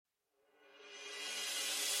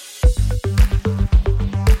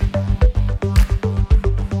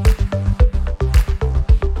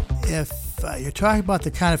you're talking about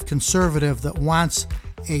the kind of conservative that wants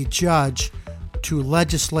a judge to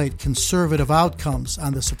legislate conservative outcomes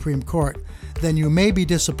on the Supreme Court, then you may be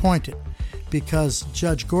disappointed, because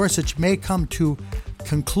Judge Gorsuch may come to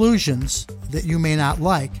conclusions that you may not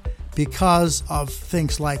like because of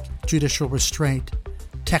things like judicial restraint,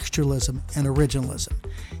 textualism, and originalism.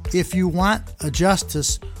 If you want a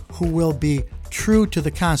justice who will be true to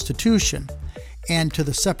the Constitution and to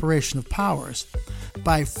the separation of powers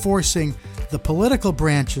by forcing the political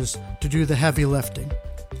branches to do the heavy lifting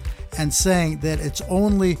and saying that it's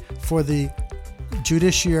only for the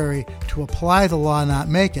judiciary to apply the law, not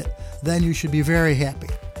make it, then you should be very happy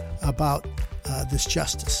about this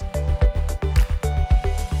justice.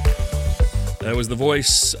 That was the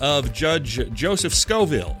voice of Judge Joseph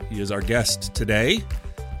Scoville. He is our guest today.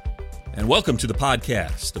 And welcome to the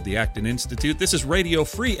podcast of the Acton Institute. This is Radio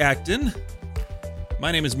Free Acton.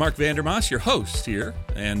 My name is Mark Vandermas, your host here,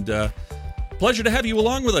 and pleasure to have you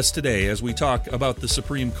along with us today as we talk about the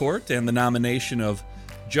Supreme Court and the nomination of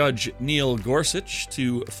Judge Neil Gorsuch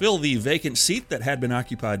to fill the vacant seat that had been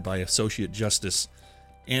occupied by Associate Justice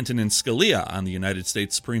Antonin Scalia on the United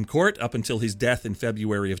States Supreme Court up until his death in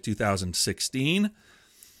February of 2016.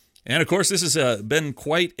 And of course, this has been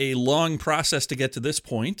quite a long process to get to this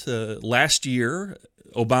point. Last year,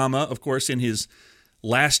 Obama, of course, in his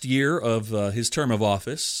last year of his term of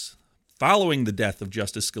office, following the death of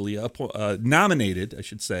Justice Scalia, nominated, I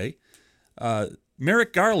should say,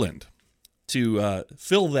 Merrick Garland to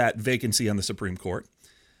fill that vacancy on the Supreme Court.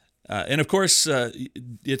 And of course,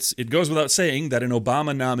 it goes without saying that an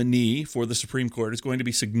Obama nominee for the Supreme Court is going to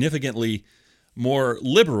be significantly more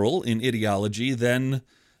liberal in ideology than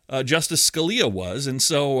Justice Scalia was. And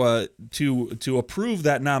so to approve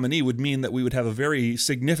that nominee would mean that we would have a very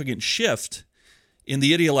significant shift in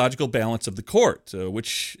the ideological balance of the court,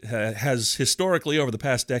 which has historically, over the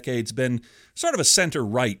past decades, been sort of a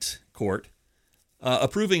center-right court.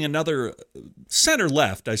 Approving another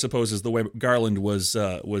center-left, I suppose, is the way Garland was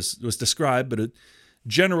described. But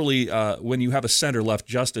generally, when you have a center-left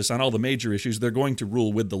justice on all the major issues, they're going to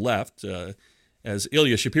rule with the left. As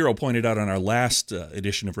Ilya Shapiro pointed out on our last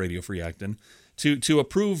edition of Radio Free Acton, to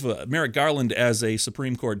approve Merrick Garland as a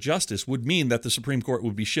Supreme Court justice would mean that the Supreme Court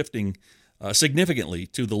would be shifting significantly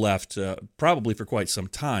to the left, probably for quite some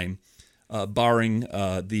time, barring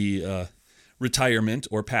the retirement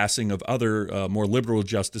or passing of other more liberal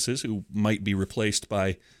justices who might be replaced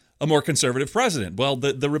by a more conservative president. Well,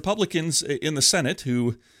 the Republicans in the Senate,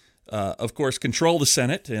 who, of course, control the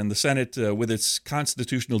Senate, and the Senate with its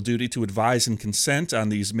constitutional duty to advise and consent on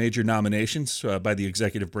these major nominations by the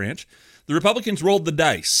executive branch, the Republicans rolled the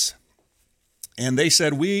dice. And they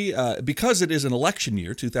said, because it is an election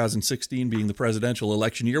year, 2016 being the presidential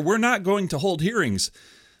election year, we're not going to hold hearings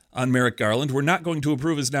on Merrick Garland. We're not going to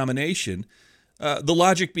approve his nomination. The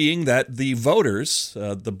logic being that the voters,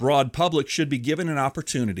 the broad public, should be given an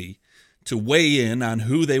opportunity to weigh in on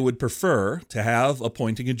who they would prefer to have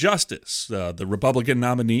appointing a justice, the Republican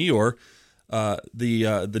nominee or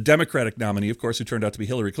the Democratic nominee, of course, who turned out to be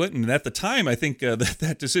Hillary Clinton. And at the time, I think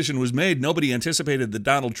that decision was made. Nobody anticipated that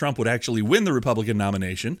Donald Trump would actually win the Republican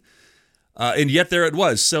nomination. And yet there it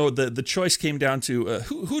was. So the choice came down to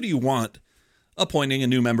who do you want appointing a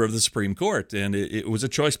new member of the Supreme Court? And it was a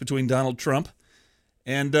choice between Donald Trump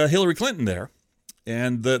and Hillary Clinton there.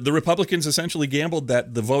 And the Republicans essentially gambled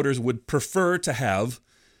that the voters would prefer to have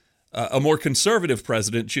a more conservative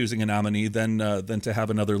president choosing a nominee than to have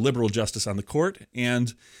another liberal justice on the court.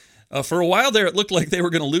 And for a while there, it looked like they were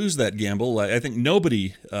going to lose that gamble. I think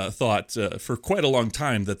nobody thought for quite a long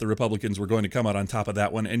time that the Republicans were going to come out on top of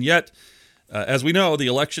that one. And yet, as we know, the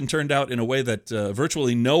election turned out in a way that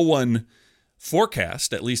virtually no one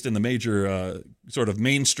forecast, at least in the major sort of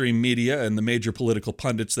mainstream media and the major political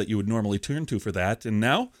pundits that you would normally turn to for that. And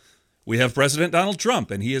now we have President Donald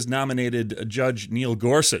Trump, and he has nominated Judge Neil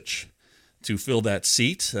Gorsuch to fill that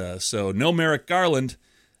seat. So no Merrick Garland,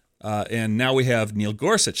 and now we have Neil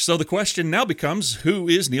Gorsuch. So the question now becomes, who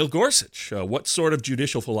is Neil Gorsuch? What sort of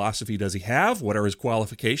judicial philosophy does he have? What are his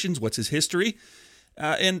qualifications? What's his history?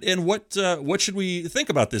 And what should we think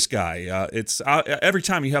about this guy? It's every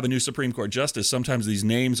time you have a new Supreme Court justice, sometimes these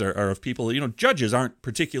names are of people, judges aren't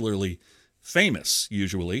particularly famous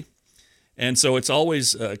usually. And so it's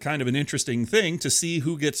always kind of an interesting thing to see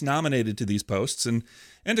who gets nominated to these posts and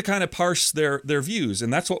to kind of parse their views.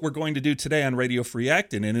 And that's what we're going to do today on Radio Free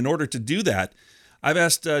Acton. And in order to do that, I've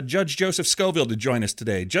asked Judge Joseph Scoville to join us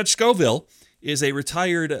today. Judge Scoville is a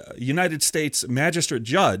retired United States magistrate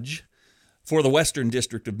judge for the Western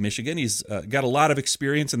District of Michigan. He's got a lot of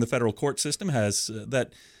experience in the federal court system, has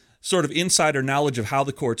that sort of insider knowledge of how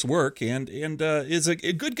the courts work, and is a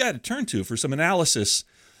good guy to turn to for some analysis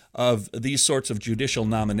of these sorts of judicial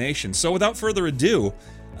nominations. So without further ado,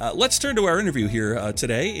 let's turn to our interview here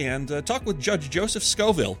today and talk with Judge Joseph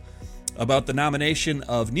Scoville about the nomination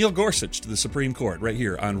of Neil Gorsuch to the Supreme Court right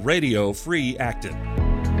here on Radio Free Acton.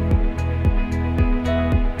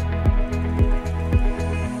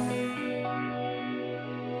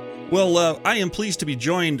 Well, I am pleased to be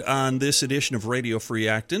joined on this edition of Radio Free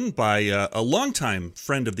Acton by a longtime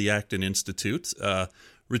friend of the Acton Institute,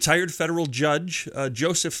 retired federal judge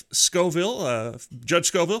Joseph Scoville. Judge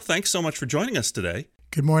Scoville, thanks so much for joining us today.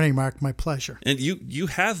 Good morning, Mark. My pleasure. And you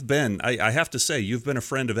have been, I have to say, you've been a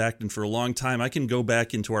friend of Acton for a long time. I can go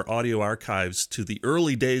back into our audio archives to the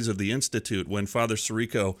early days of the Institute when Father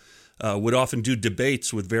Sirico would often do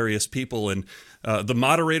debates with various people, and the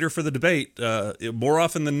moderator for the debate, more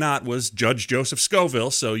often than not, was Judge Joseph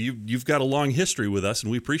Scoville. So you've got a long history with us,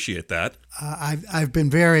 and we appreciate that. I've been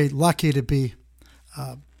very lucky to be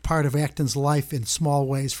part of Acton's life in small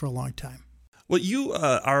ways for a long time. Well, you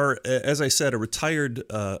are, as I said, a retired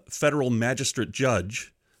federal magistrate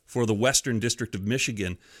judge for the Western District of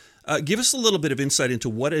Michigan. Give us a little bit of insight into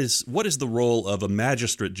what is the role of a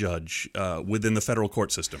magistrate judge within the federal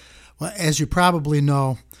court system. Well, as you probably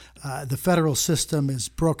know, the federal system is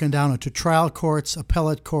broken down into trial courts,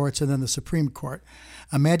 appellate courts, and then the Supreme Court.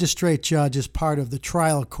 A magistrate judge is part of the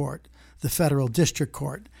trial court, the federal district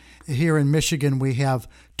court. Here in Michigan, we have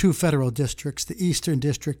two federal districts, the Eastern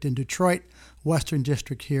District in Detroit, Western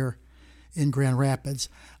District here in Grand Rapids.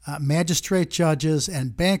 Magistrate judges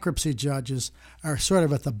and bankruptcy judges are sort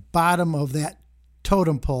of at the bottom of that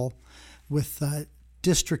totem pole, with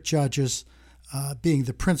district judges being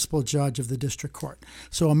the principal judge of the district court.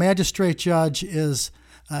 So a magistrate judge is,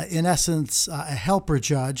 in essence, a helper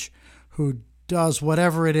judge who does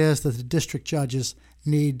whatever it is that the district judges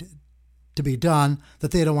need to be done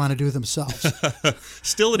that they don't want to do themselves.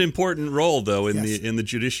 Still an important role, though, in Yes. the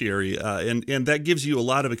judiciary, and that gives you a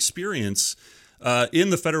lot of experience in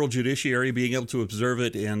the federal judiciary, being able to observe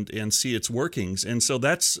it and see its workings. And so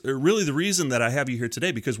that's really the reason that I have you here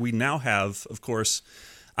today, because we now have, of course,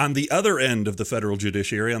 on the other end of the federal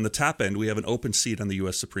judiciary, on the top end, we have an open seat on the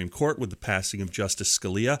U.S. Supreme Court with the passing of Justice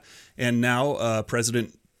Scalia. And now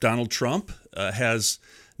President Donald Trump has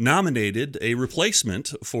nominated a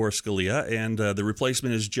replacement for Scalia, and the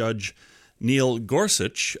replacement is Judge Neil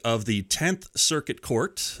Gorsuch of the 10th Circuit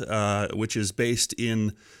Court, which is based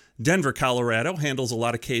in Denver, Colorado, handles a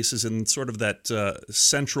lot of cases in sort of that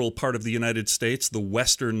central part of the United States, the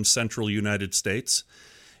western central United States.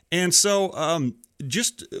 And so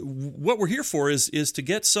just what we're here for is to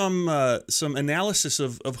get some analysis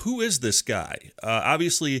of who is this guy.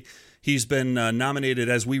 Obviously, he's been nominated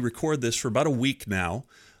as we record this for about a week now.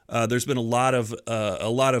 There's been a lot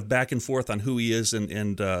of back and forth on who he is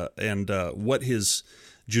and what his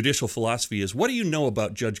judicial philosophy is. What do you know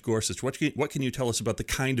about Judge Gorsuch? What can you tell us about the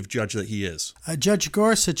kind of judge that he is? Judge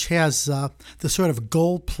Gorsuch has the sort of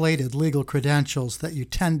gold-plated legal credentials that you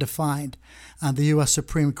tend to find on the U.S.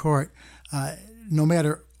 Supreme Court, no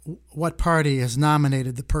matter what party has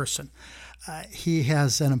nominated the person. He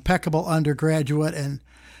has an impeccable undergraduate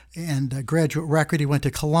and graduate record. He went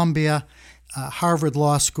to Columbia, Harvard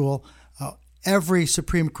Law School. Every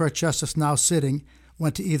Supreme Court justice now sitting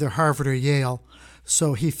went to either Harvard or Yale,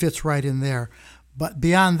 so he fits right in there. But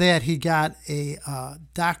beyond that, he got a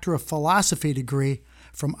Doctor of Philosophy degree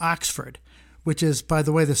from Oxford, which is, by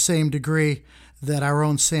the way, the same degree that our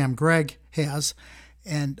own Sam Gregg has.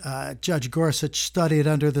 And Judge Gorsuch studied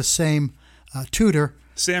under the same tutor.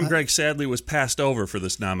 Sam Gregg sadly was passed over for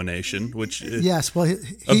this nomination, which is yes, well,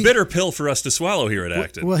 a bitter pill for us to swallow here at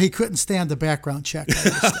Acton. Well, he couldn't stand the background check.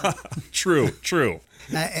 True.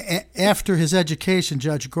 After his education,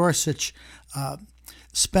 Judge Gorsuch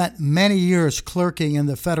spent many years clerking in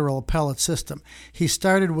the federal appellate system. He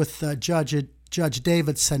started with Judge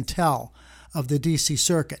David Sentell of the D.C.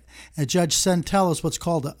 Circuit. And Judge Sentell is what's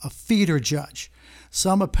called a feeder judge.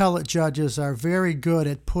 Some appellate judges are very good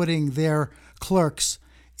at putting their clerks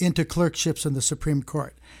into clerkships in the Supreme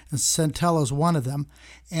Court, and Sentell is one of them.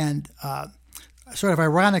 And sort of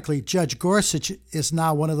ironically, Judge Gorsuch is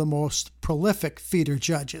now one of the most prolific feeder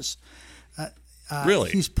judges. Really?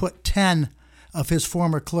 He's put 10 of his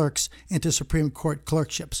former clerks into Supreme Court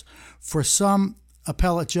clerkships. For some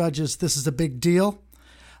appellate judges, this is a big deal.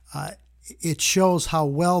 It shows how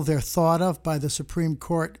well they're thought of by the Supreme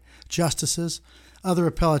Court justices. Other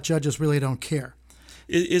appellate judges really don't care.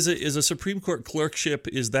 Is a Supreme Court clerkship,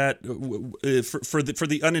 is that for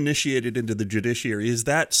the uninitiated into the judiciary, is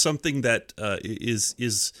that something that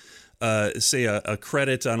is say, a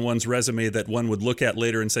credit on one's resume that one would look at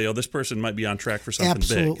later and say, oh, this person might be on track for something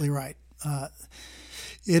Absolutely big. right.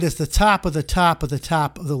 It is the top of the top of the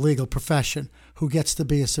top of the legal profession who gets to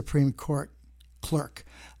be a Supreme Court clerk.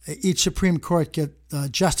 Each Supreme Court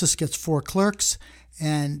justice gets 4 clerks,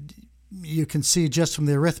 and you can see just from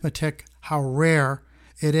the arithmetic how rare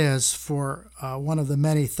it is for one of the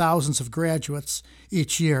many thousands of graduates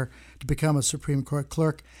each year to become a Supreme Court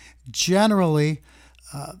clerk. Generally,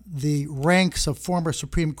 the ranks of former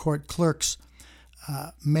Supreme Court clerks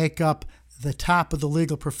make up the top of the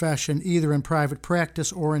legal profession, either in private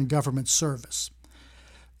practice or in government service.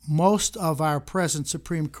 Most of our present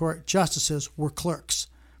Supreme Court justices were clerks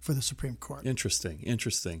for the Supreme Court.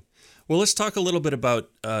 Interesting. Well, let's talk a little bit about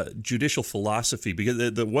judicial philosophy, because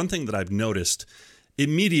the one thing that I've noticed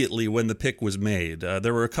immediately when the pick was made,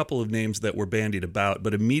 there were a couple of names that were bandied about,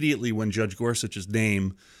 but immediately when Judge Gorsuch's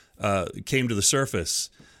name came to the surface,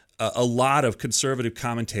 a lot of conservative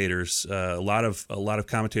commentators, a lot of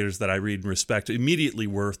commentators that I read and respect, immediately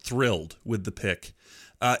were thrilled with the pick.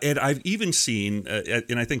 And I've even seen,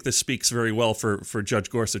 and I think this speaks very well for Judge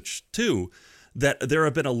Gorsuch too, that there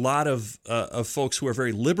have been a lot of folks who are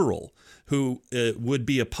very liberal who would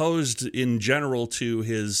be opposed in general to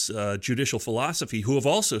his judicial philosophy, who have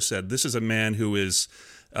also said this is a man who is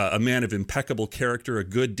a man of impeccable character, a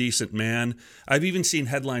good, decent man. I've even seen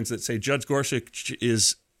headlines that say Judge Gorsuch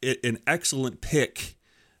is an excellent pick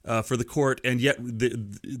for the court, and yet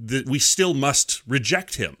we still must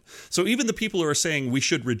reject him. So even the people who are saying we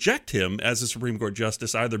should reject him as a Supreme Court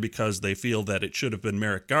justice, either because they feel that it should have been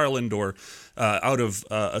Merrick Garland or out of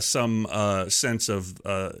some sense of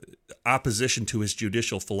opposition to his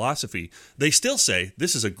judicial philosophy, they still say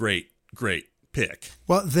this is a great pick.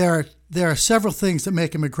 Well, there are several things that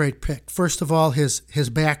make him a great pick. First of all, his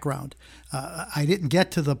background. I didn't get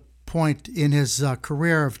to the point in his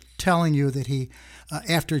career of telling you that he,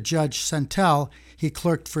 after Judge Sentell, he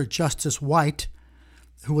clerked for Justice White,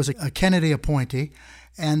 who was a Kennedy appointee,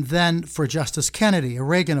 and then for Justice Kennedy, a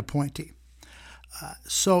Reagan appointee.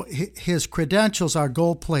 So his credentials are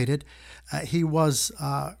gold-plated. He was,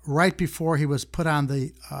 right before he was put on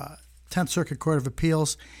the 10th Circuit Court of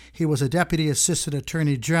Appeals, he was a Deputy Assistant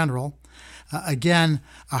Attorney General, again,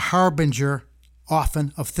 a harbinger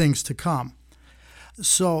often of things to come.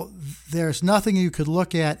 So there's nothing you could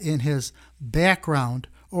look at in his background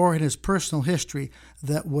or in his personal history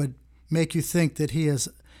that would make you think that he is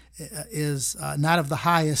not of the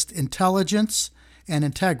highest intelligence and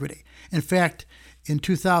integrity. In fact, in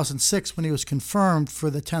 2006, when he was confirmed for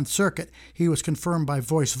the 10th Circuit, he was confirmed by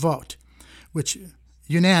voice vote, which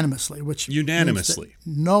unanimously. Means that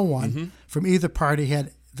no one from either party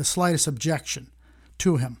had the slightest objection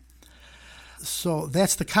to him. So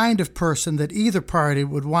that's the kind of person that either party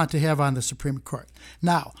would want to have on the Supreme Court.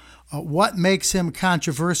 Now, what makes him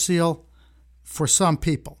controversial for some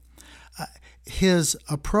people? His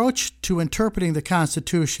approach to interpreting the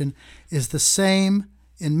Constitution is the same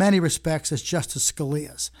in many respects as Justice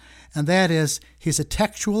Scalia's, and that is he's a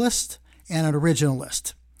textualist and an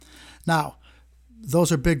originalist. Now,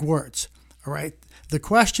 those are big words, all right? The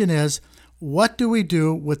question is, what do we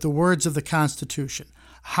do with the words of the Constitution?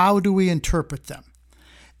 How do we interpret them?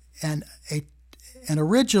 And an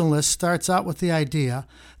originalist starts out with the idea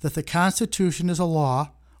that the Constitution is a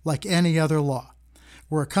law like any other law.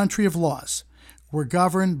 We're a country of laws. We're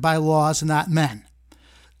governed by laws, not men.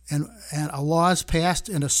 And a law is passed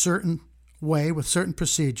in a certain way with certain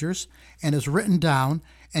procedures and is written down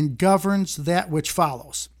and governs that which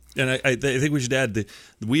follows. And I think we should add that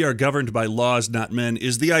we are governed by laws, not men,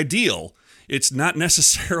 is the ideal. It's not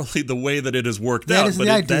necessarily the way that it is worked out,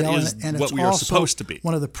 but that is what we are supposed to be.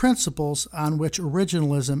 One of the principles on which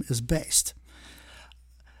originalism is based.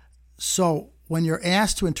 So when you're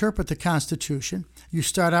asked to interpret the Constitution, you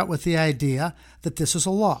start out with the idea that this is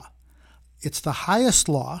a law. It's the highest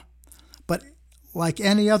law, but like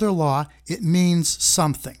any other law, it means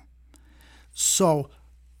something. So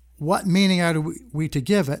what meaning are we to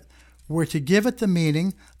give it? We're to give it the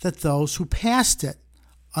meaning that those who passed it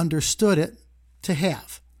understood it to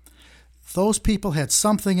have. Those people had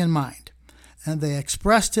something in mind, and they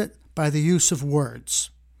expressed it by the use of words.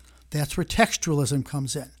 That's where textualism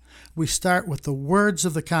comes in. We start with the words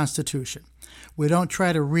of the Constitution. We don't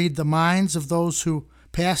try to read the minds of those who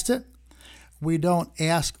passed it. We don't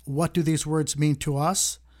ask, what do these words mean to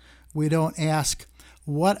us? We don't ask,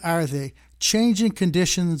 what are the changing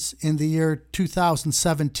conditions in the year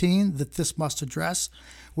 2017 that this must address?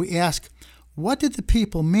 We ask, what did the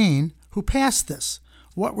people mean who passed this?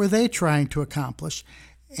 What were they trying to accomplish?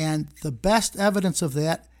 And the best evidence of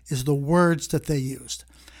that is the words that they used.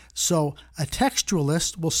 So a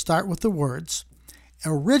textualist will start with the words.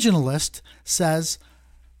 Originalist says,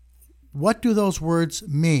 what do those words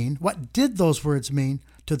mean? What did those words mean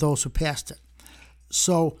to those who passed it?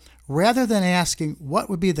 So rather than asking what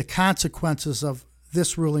would be the consequences of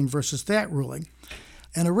this ruling versus that ruling,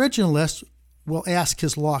 an originalist will ask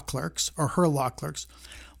his law clerks or her law clerks,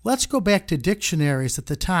 let's go back to dictionaries at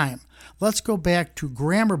the time. Let's go back to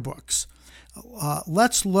grammar books.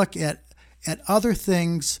 Let's look at other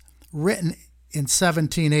things written in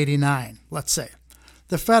 1789, let's say,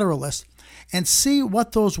 the Federalist, and see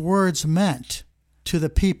what those words meant to the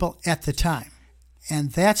people at the time.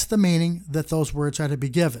 And that's the meaning that those words are to be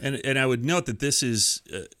given. And I would note that this is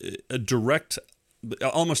a direct,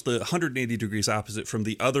 almost the 180 degrees opposite from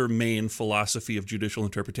the other main philosophy of judicial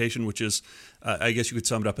interpretation, which is, I guess you could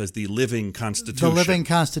sum it up as the living Constitution. The living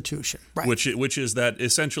Constitution, right. Which is that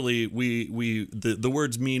essentially the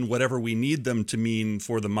words mean whatever we need them to mean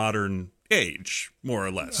for the modern age, more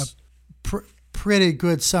or less. Pretty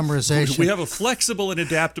good summarization. We have a flexible and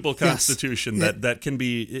adaptable Constitution yes. that can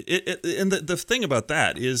be... and the thing about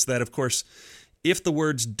that is that, of course, if the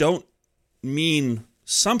words don't mean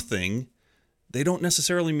something, they don't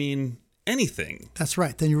necessarily mean anything. That's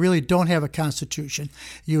right. Then you really don't have a Constitution.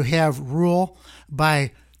 You have rule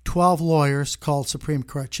by 12 lawyers called Supreme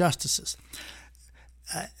Court justices.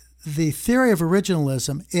 The theory of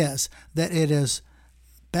originalism is that it is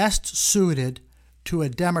best suited to a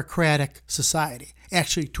democratic society,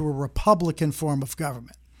 actually to a republican form of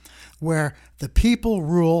government, where the people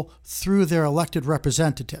rule through their elected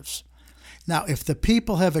representatives. Now, if the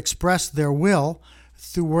people have expressed their will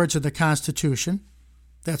through words of the Constitution,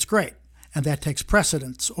 that's great, and that takes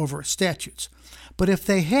precedence over statutes. But if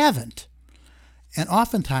they haven't, and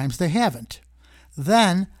oftentimes they haven't,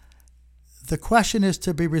 then the question is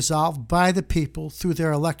to be resolved by the people through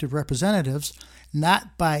their elected representatives,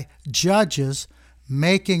 not by judges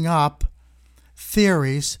making up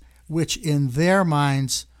theories which in their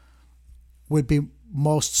minds would be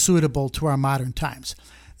most suitable to our modern times.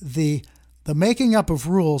 The making up of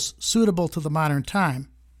rules suitable to the modern time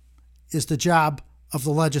is the job of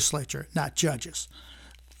the legislature, not judges.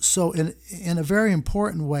 So in a very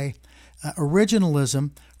important way,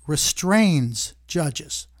 originalism restrains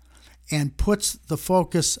judges and puts the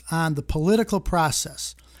focus on the political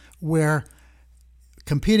process where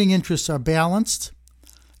competing interests are balanced,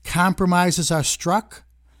 compromises are struck,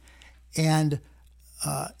 and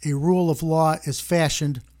a rule of law is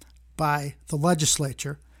fashioned by the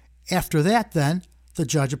legislature. After that, then, the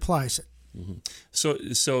judge applies it. Mm-hmm.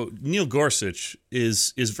 So Neil Gorsuch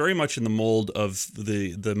is very much in the mold of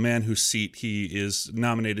the man whose seat he is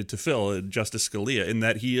nominated to fill, Justice Scalia, in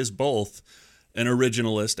that he is both an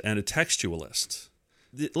originalist and a textualist.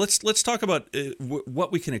 Let's talk about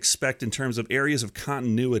what we can expect in terms of areas of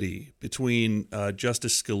continuity between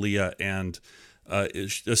Justice Scalia and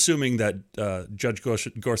assuming that Judge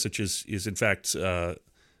Gorsuch is in fact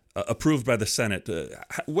approved by the Senate.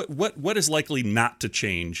 What is likely not to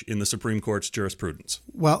change in the Supreme Court's jurisprudence?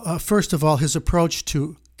 Well, first of all, his approach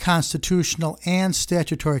to constitutional and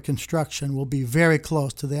statutory construction will be very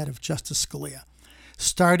close to that of Justice Scalia,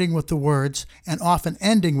 starting with the words and often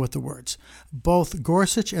ending with the words. Both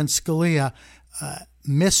Gorsuch and Scalia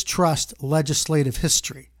mistrust legislative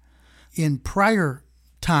history. In prior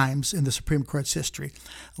times in the Supreme Court's history,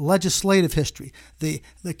 legislative history, the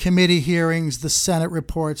committee hearings, the Senate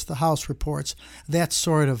reports, the House reports, that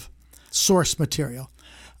sort of source material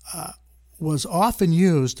was often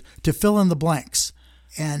used to fill in the blanks.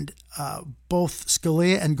 And both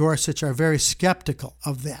Scalia and Gorsuch are very skeptical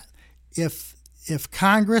of that. If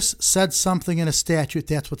Congress said something in a statute,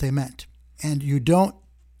 that's what they meant. And you don't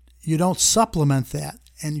supplement that,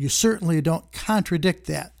 and you certainly don't contradict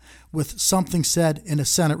that with something said in a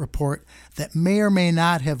Senate report that may or may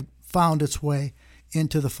not have found its way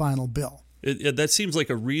into the final bill. That seems like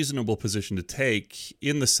a reasonable position to take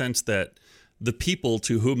in the sense that the people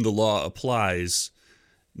to whom the law applies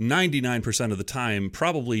 99% of the time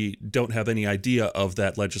probably don't have any idea of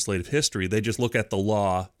that legislative history. They just look at the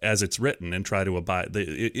law as it's written and try to abide.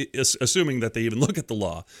 Assuming that they even look at the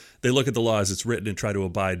law, they look at the law as it's written and try to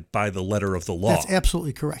abide by the letter of the law. That's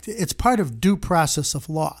absolutely correct. It's part of due process of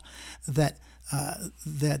law that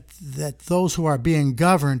those who are being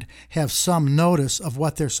governed have some notice of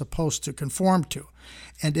what they're supposed to conform to.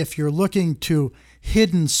 And if you're looking to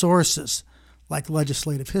hidden sources like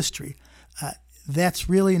legislative history, that's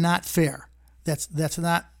really not fair. That's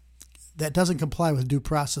not that doesn't comply with due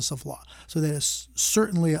process of law. So that is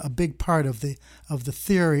certainly a big part of the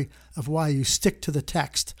theory of why you stick to the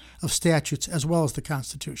text of statutes as well as the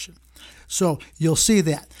Constitution. So you'll see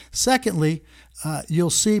that. Secondly, you'll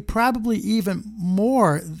see probably even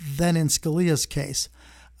more than in Scalia's case,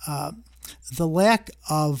 the lack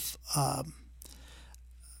of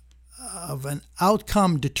an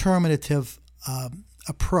outcome determinative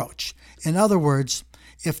approach. In other words,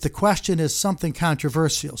 if the question is something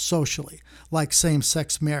controversial socially, like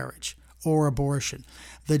same-sex marriage or abortion,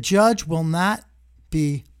 the justice will not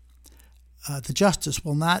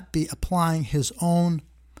be applying his own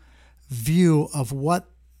view of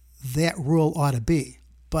what that rule ought to be,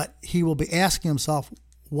 but he will be asking himself,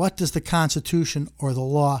 what does the Constitution or the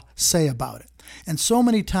law say about it? And so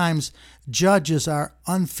many times judges are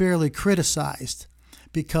unfairly criticized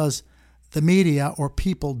because the media or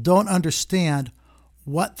people don't understand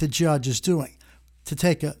what the judge is doing. To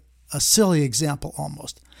take a silly example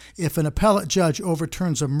almost, if an appellate judge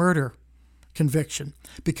overturns a murder conviction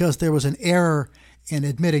because there was an error in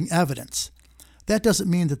admitting evidence, that doesn't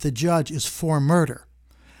mean that the judge is for murder.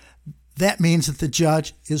 That means that the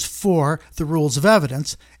judge is for the rules of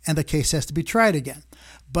evidence and the case has to be tried again.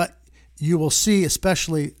 But you will see,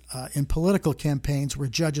 especially in political campaigns where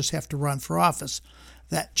judges have to run for office,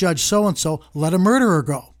 that Judge so-and-so let a murderer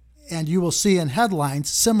go. And you will see in headlines,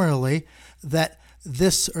 similarly, that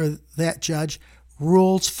this or that judge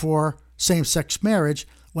rules for same-sex marriage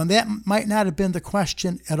when that might not have been the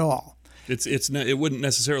question at all. It wouldn't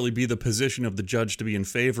necessarily be the position of the judge to be in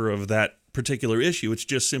favor of that particular issue. It's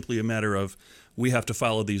just simply a matter of we have to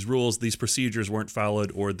follow these rules, these procedures weren't followed,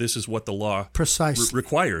 or this is what the law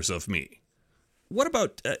requires of me. What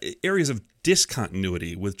about areas of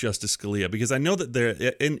discontinuity with Justice Scalia? Because I know that there,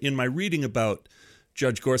 in my reading about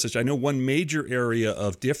Judge Gorsuch, I know one major area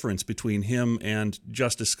of difference between him and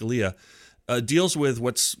Justice Scalia deals with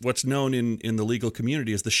what's known in the legal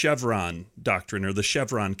community as the Chevron doctrine or the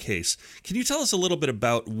Chevron case. Can you tell us a little bit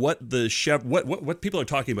about what what people are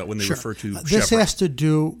talking about when they refer to Chevron? This has to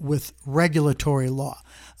do with regulatory law,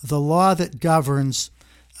 the law that governs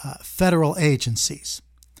federal agencies.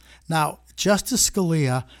 Now, Justice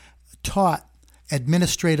Scalia taught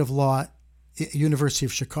administrative law at University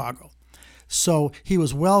of Chicago, so he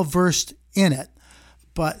was well versed in it,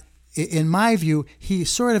 but in my view, he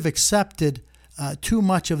sort of accepted too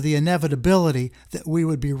much of the inevitability that we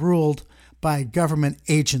would be ruled by government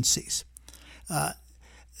agencies.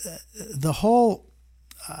 The whole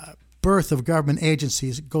birth of government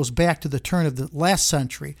agencies goes back to the turn of the last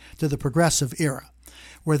century, to the progressive era,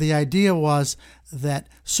 where the idea was that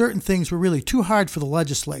certain things were really too hard for the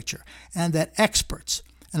legislature and that experts,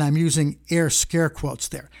 and I'm using air scare quotes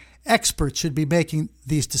there, experts should be making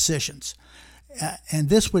these decisions. And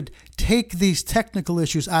this would take these technical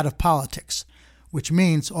issues out of politics, which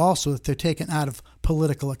means also that they're taken out of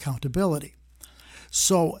political accountability.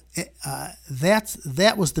 So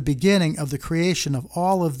that was the beginning of the creation of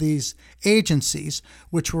all of these agencies,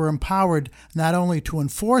 which were empowered not only to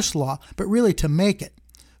enforce law, but really to make it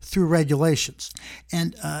through regulations.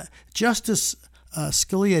 And Justice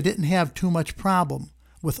Scalia didn't have too much problem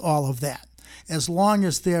with all of that, as long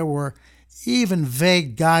as there were even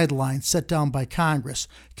vague guidelines set down by Congress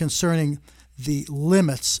concerning the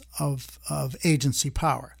limits of agency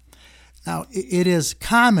power. Now, it is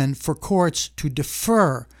common for courts to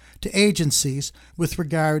defer to agencies with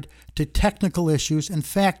regard to technical issues and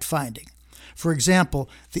fact-finding. For example,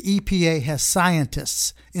 the EPA has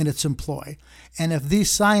scientists in its employ, and if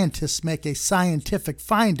these scientists make a scientific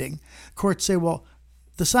finding, courts say, well,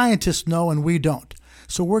 the scientists know and we don't,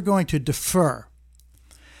 so we're going to defer.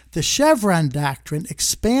 The Chevron doctrine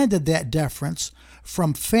expanded that deference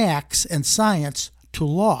from facts and science to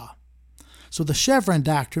law. So the Chevron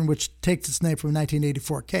doctrine, which takes its name from a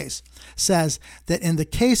 1984 case, says that in the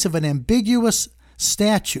case of an ambiguous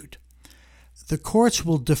statute, the courts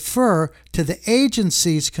will defer to the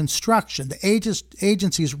agency's construction, the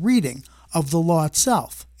agency's reading of the law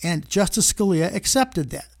itself. And Justice Scalia accepted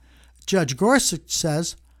that. Judge Gorsuch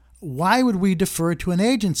says, why would we defer to an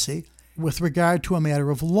agency with regard to a matter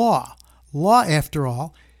of law? Law, after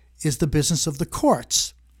all, is the business of the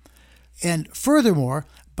courts. And furthermore,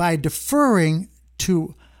 by deferring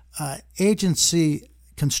to agency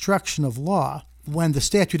construction of law, when the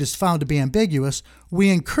statute is found to be ambiguous, we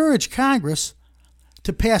encourage Congress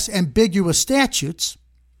to pass ambiguous statutes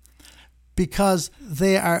because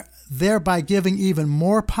they are thereby giving even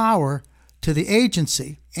more power to the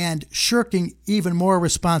agency and shirking even more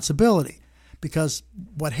responsibility. Because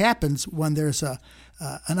what happens when there's an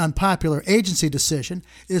unpopular agency decision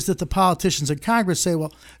is that the politicians in Congress say,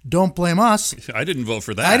 well, don't blame us. I didn't vote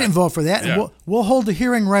for that. I didn't vote for that. Yeah. And we'll hold a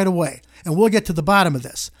hearing right away, and we'll get to the bottom of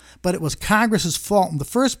this. But it was Congress's fault in the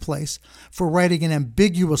first place for writing an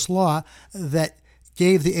ambiguous law that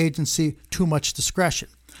gave the agency too much discretion.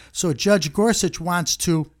 So Judge Gorsuch wants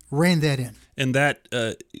to rein that in. And that,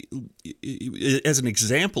 as an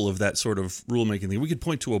example of that sort of rulemaking thing, we could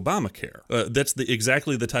point to Obamacare. That's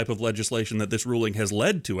exactly the type of legislation that this ruling has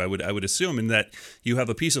led to, I would assume, in that you have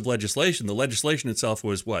a piece of legislation. The legislation itself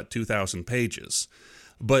was, 2,000 pages.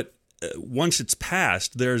 But once it's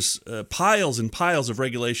passed, there's piles and piles of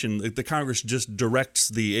regulation. The Congress just directs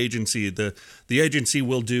the agency. The agency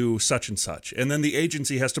will do such and such. And then the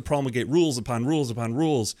agency has to promulgate rules upon rules upon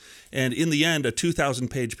rules. And in the end, a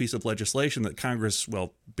 2,000-page piece of legislation that Congress,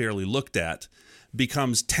 barely looked at,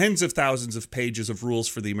 becomes tens of thousands of pages of rules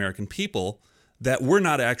for the American people that were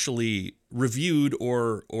not actually reviewed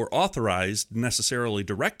or authorized necessarily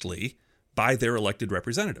directly by their elected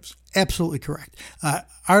representatives. Absolutely correct.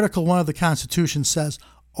 Article 1 of the Constitution says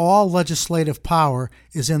all legislative power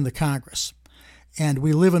is in the Congress. And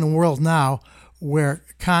we live in a world now where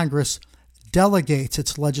Congress delegates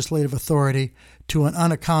its legislative authority to an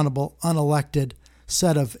unaccountable, unelected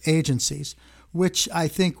set of agencies, which I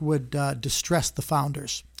think would distress the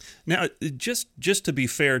founders. Now, just to be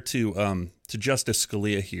fair to Justice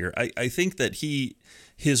Scalia here, I think that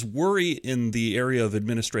his worry in the area of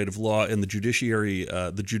administrative law and the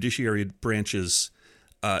judiciary branch's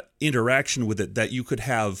interaction with it, that you could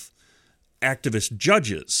have activist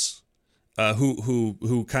judges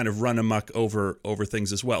who kind of run amok over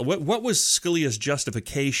things as well. What was Scalia's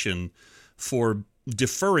justification for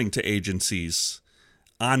deferring to agencies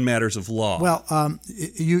on matters of law? Well,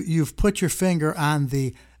 you've put your finger on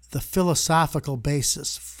the philosophical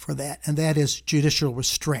basis for that, and that is judicial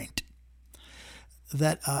restraint.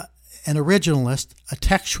 That an originalist, a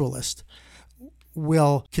textualist,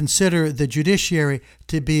 will consider the judiciary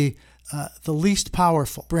to be the least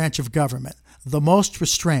powerful branch of government, the most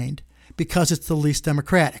restrained, because it's the least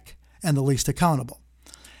democratic and the least accountable.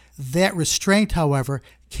 That restraint, however,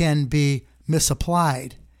 can be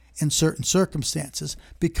misapplied in certain circumstances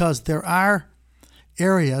because there are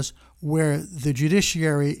areas where the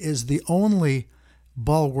judiciary is the only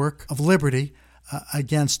bulwark of liberty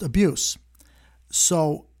against abuse.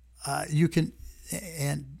 So you can,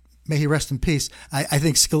 and may he rest in peace, I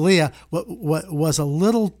think Scalia was a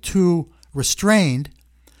little too restrained.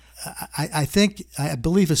 I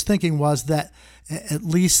believe his thinking was that at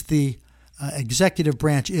least the executive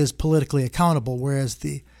branch is politically accountable, whereas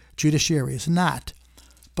the judiciary is not.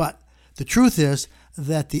 But the truth is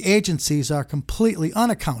that the agencies are completely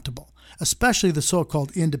unaccountable, especially the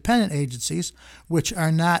so-called independent agencies, which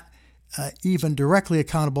are not even directly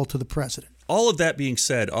accountable to the president. All of that being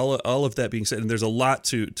said, and there's a lot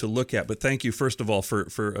to look at, but thank you, first of all,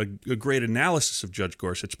 for a great analysis of Judge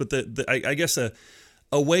Gorsuch. But I guess a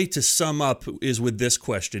way to sum up is with this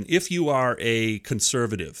question. If you are a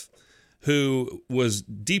conservative who was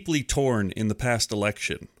deeply torn in the past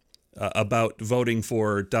election about voting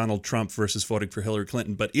for Donald Trump versus voting for Hillary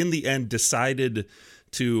Clinton, but in the end decided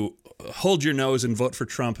to hold your nose and vote for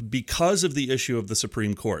Trump because of the issue of the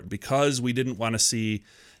Supreme Court, because we didn't want to see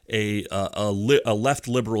a left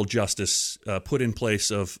liberal justice put in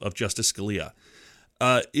place of Justice Scalia.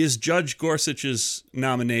 Is Judge Gorsuch's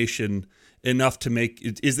nomination enough to make?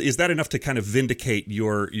 Is that enough to kind of vindicate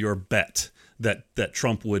your bet that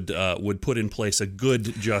Trump would put in place a good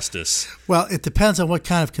justice? Well, it depends on what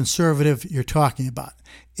kind of conservative you're talking about.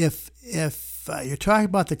 If you're talking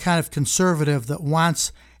about the kind of conservative that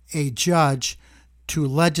wants a judge to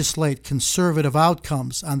legislate conservative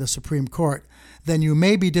outcomes on the Supreme Court, then you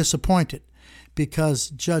may be disappointed because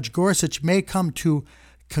Judge Gorsuch may come to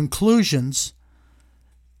conclusions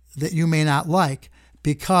that you may not like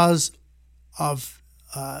because of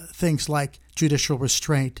things like judicial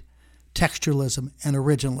restraint, textualism, and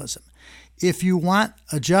originalism. If you want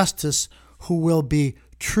a justice who will be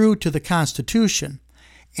true to the Constitution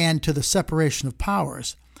and to the separation of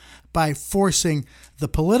powers by forcing the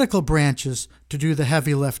political branches to do the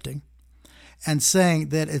heavy lifting and saying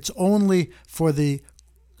that it's only for the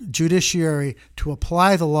judiciary to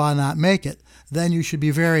apply the law, not make it, then you should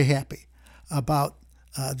be very happy about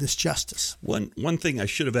this justice. One thing I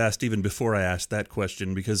should have asked even before I asked that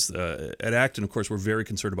question, because at Acton, of course, we're very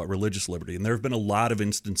concerned about religious liberty, and there have been a lot of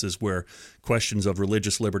instances where questions of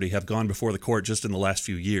religious liberty have gone before the court just in the last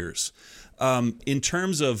few years. In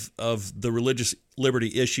terms of the religious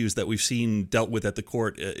liberty issues that we've seen dealt with at the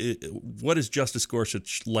court, what is Justice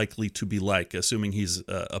Gorsuch likely to be like, assuming he's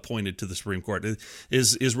appointed to the Supreme Court?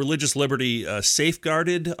 Is religious liberty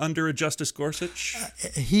safeguarded under a Justice Gorsuch?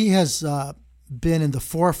 He has been in the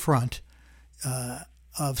forefront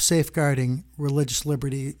of safeguarding religious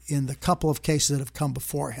liberty in the couple of cases that have come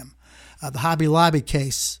before him. The Hobby Lobby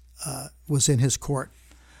case was in his court,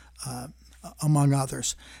 among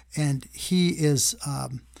others. And he is,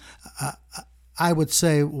 I would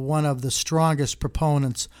say, one of the strongest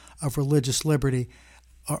proponents of religious liberty,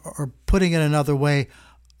 or putting it another way,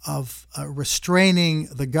 of restraining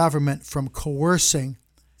the government from coercing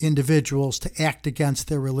individuals to act against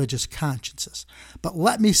their religious consciences. But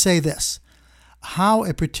let me say this. How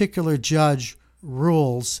a particular judge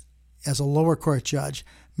rules as a lower court judge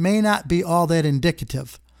may not be all that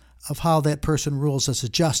indicative of how that person rules as a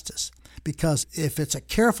justice. Because if it's a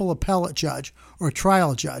careful appellate judge or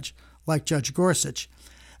trial judge, like Judge Gorsuch,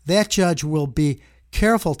 that judge will be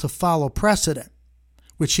careful to follow precedent,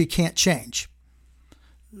 which he can't change.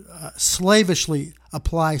 Slavishly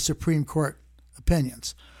apply Supreme Court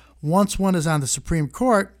opinions. Once one is on the Supreme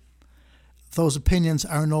Court, those opinions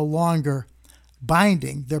are no longer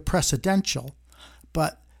binding. They're precedential,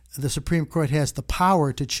 but the Supreme Court has the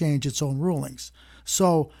power to change its own rulings.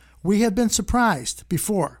 So we have been surprised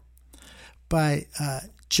before by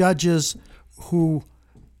judges who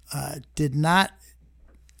did not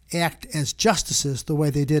act as justices the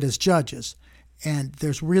way they did as judges. And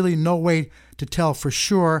there's really no way to tell for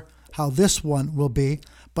sure how this one will be,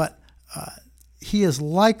 but he is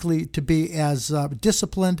likely to be as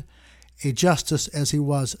disciplined a justice as he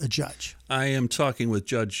was a judge. I am talking with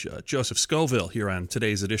Judge Joseph Scoville here on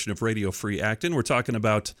today's edition of Radio Free Acton. We're talking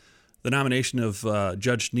about the nomination of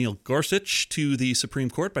Judge Neil Gorsuch to the Supreme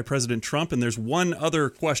Court by President Trump. And there's one other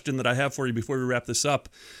question that I have for you before we wrap this up.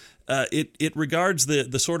 It regards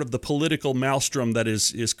the sort of the political maelstrom that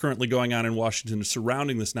is currently going on in Washington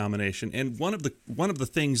surrounding this nomination. And one of the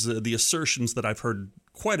things, the assertions that I've heard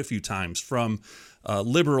quite a few times from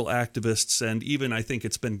liberal activists, and even I think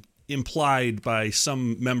it's been implied by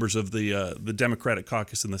some members of the Democratic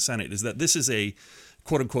caucus in the Senate, is that this is a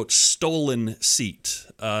quote-unquote stolen seat,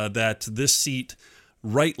 that this seat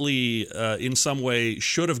rightly, in some way,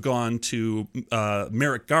 should have gone to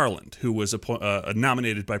Merrick Garland, who was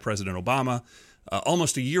nominated by President Obama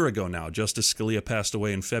almost a year ago now. Justice Scalia passed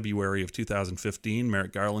away in February of 2015.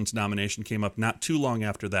 Merrick Garland's nomination came up not too long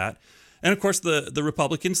after that. And, of course, the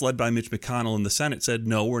Republicans, led by Mitch McConnell in the Senate, said,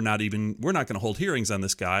 no, we're not going to hold hearings on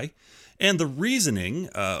this guy. And the reasoning,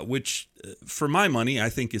 which for my money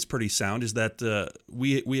I think is pretty sound, is that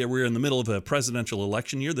we're in the middle of a presidential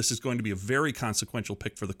election year. This is going to be a very consequential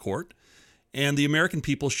pick for the court. And the American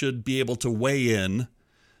people should be able to weigh in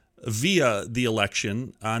via the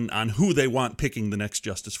election on who they want picking the next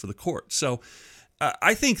justice for the court. So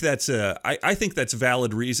I think that's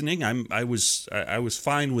valid reasoning. I was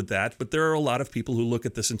fine with that, but there are a lot of people who look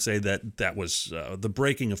at this and say that was the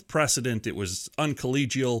breaking of precedent. It was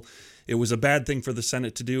uncollegial. It was a bad thing for the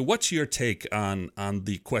Senate to do. What's your take on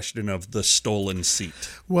the question of the stolen seat?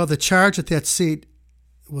 Well, the charge that seat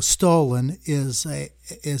was stolen is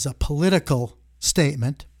a political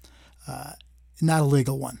statement, not a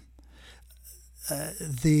legal one.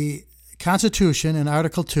 The Constitution in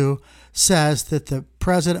Article 2 says that the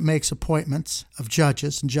president makes appointments of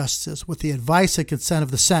judges and justices with the advice and consent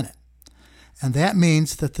of the Senate. And that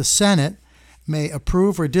means that the Senate may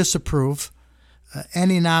approve or disapprove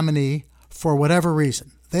any nominee for whatever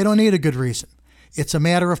reason. They don't need a good reason. It's a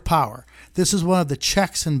matter of power. This is one of the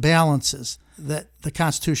checks and balances that the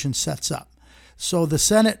Constitution sets up. So the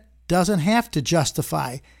Senate doesn't have to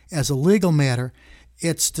justify as a legal matter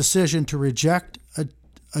its decision to reject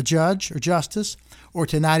a judge or justice, or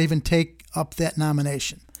to not even take up that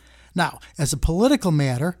nomination. Now, as a political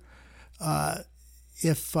matter,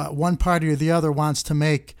 if one party or the other wants to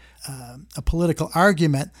make a political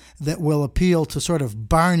argument that will appeal to sort of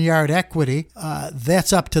barnyard equity,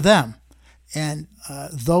 that's up to them. And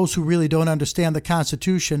those who really don't understand the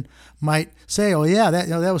Constitution might say, "Oh yeah,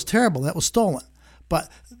 that was terrible. That was stolen." But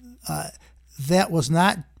that was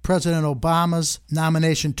not President Obama's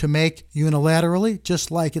nomination to make unilaterally, just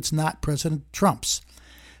like it's not President Trump's.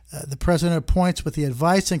 The president appoints with the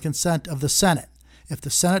advice and consent of the Senate. If the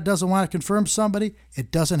Senate doesn't want to confirm somebody,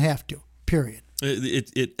 it doesn't have to, period.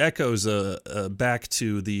 It echoes back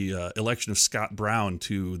to the election of Scott Brown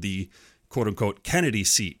to the quote-unquote Kennedy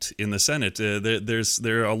seat in the Senate.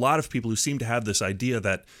 There are a lot of people who seem to have this idea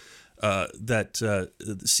that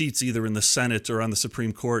seats either in the Senate or on the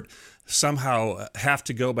Supreme Court somehow have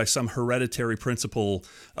to go by some hereditary principle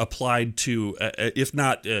applied to, if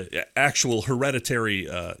not actual hereditary,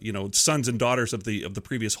 sons and daughters of the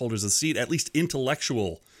previous holders of the seat, at least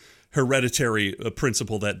intellectual hereditary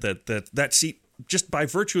principle that seat, just by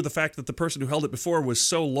virtue of the fact that the person who held it before was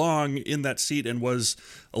so long in that seat and was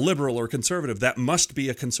a liberal or conservative, that must be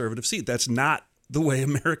a conservative seat. That's not the way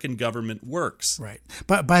American government works. Right.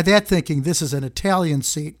 But by that thinking, this is an Italian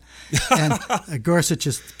seat, and Gorsuch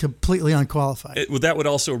is completely unqualified. That would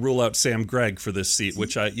also rule out Sam Gregg for this seat,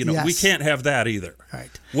 which Yes. we can't have that either. Right.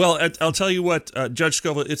 Well, I'll tell you what, Judge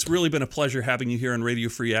Scoville, it's really been a pleasure having you here on Radio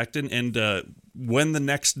Free Acton, and when the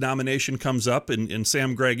next nomination comes up and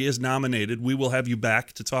Sam Gregg is nominated, we will have you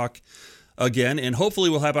back to talk again, and hopefully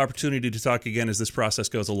we'll have opportunity to talk again as this process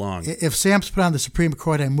goes along. If Sam's put on the Supreme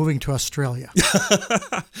Court, I'm moving to Australia.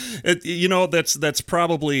 That's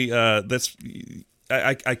probably I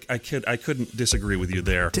couldn't disagree with you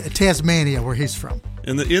there. Tasmania, where he's from.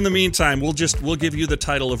 In the meantime, we'll give you the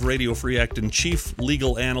title of Radio Free Acton Chief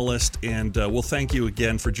Legal Analyst, and we'll thank you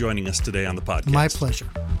again for joining us today on the podcast. My pleasure.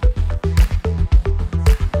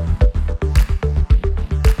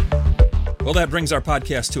 Well, that brings our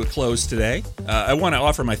podcast to a close today. I want to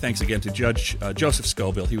offer my thanks again to Judge Joseph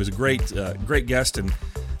Scoville. He was a great guest and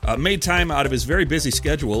made time out of his very busy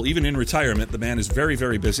schedule. Even in retirement, the man is very,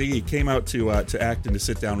 very busy. He came out to Acton to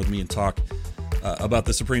sit down with me and talk about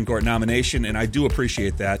the Supreme Court nomination, and I do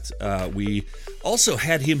appreciate that. We also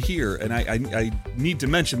had him here, and I need to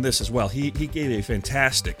mention this as well. He gave a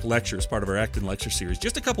fantastic lecture as part of our Acton Lecture Series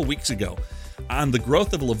just a couple weeks ago on the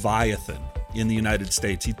growth of Leviathan in the United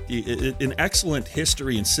States. An excellent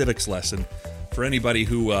history and civics lesson for anybody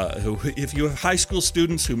who, if you have high school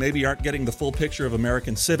students who maybe aren't getting the full picture of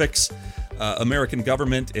American civics, American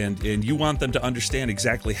government, and you want them to understand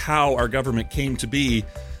exactly how our government came to be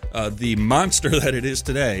the monster that it is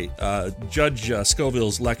today, Judge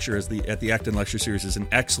Scoville's lecture at the Acton Lecture Series is an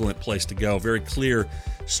excellent place to go. Very clear,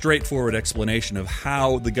 straightforward explanation of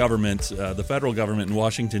how the government, the federal government in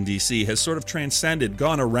Washington, D.C., has sort of transcended,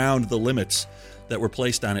 gone around the limits that were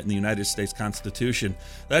placed on it in the United States Constitution.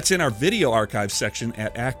 That's in our video archive section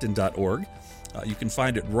at acton.org. You can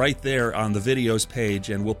find it right there on the videos page,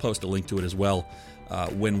 and we'll post a link to it as well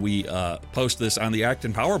when we post this on the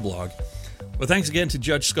Acton Power blog. Well, thanks again to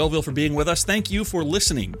Judge Scoville for being with us. Thank you for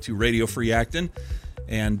listening to Radio Free Acton.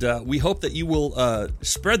 And we hope that you will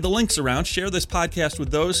spread the links around, share this podcast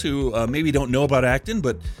with those who maybe don't know about Acton,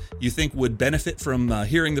 but you think would benefit from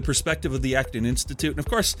hearing the perspective of the Acton Institute. And of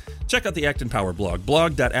course, check out the Acton Power blog.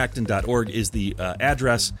 blog.acton.org is the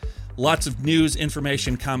address. Lots of news,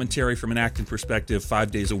 information, commentary from an Acton perspective,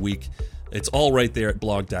 5 days a week. It's all right there at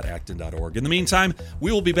blog.acton.org. In the meantime,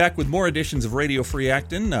 we will be back with more editions of Radio Free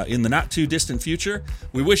Acton in the not-too-distant future.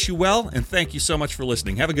 We wish you well, and thank you so much for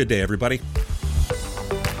listening. Have a good day, everybody.